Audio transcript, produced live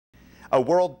A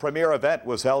world premiere event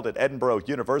was held at Edinburgh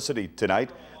University tonight.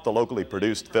 The locally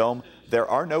produced film, There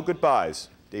Are No Goodbyes,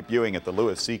 debuting at the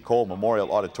Lewis C. Cole Memorial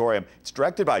Auditorium. It's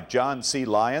directed by John C.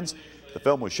 Lyons. The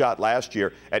film was shot last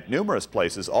year at numerous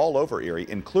places all over Erie,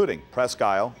 including Presque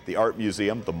Isle, the Art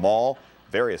Museum, the mall,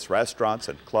 various restaurants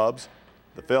and clubs.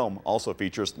 The film also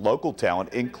features local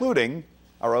talent, including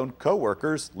our own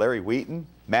co-workers, Larry Wheaton,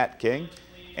 Matt King,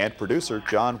 and producer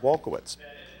John Walkiewicz.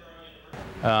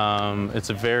 It's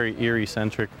a very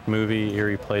Erie-centric movie.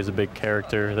 Erie plays a big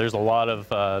character. There's a lot of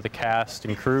the cast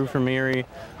and crew from Erie,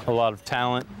 a lot of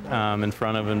talent in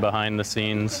front of and behind the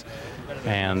scenes.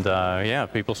 And yeah,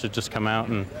 people should just come out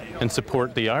and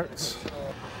support the arts.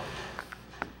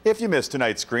 If you missed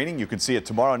tonight's screening, you can see it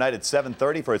tomorrow night at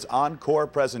 7:30 for its encore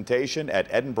presentation at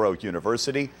Edinburgh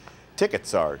University.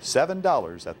 Tickets are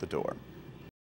 $7 at the door.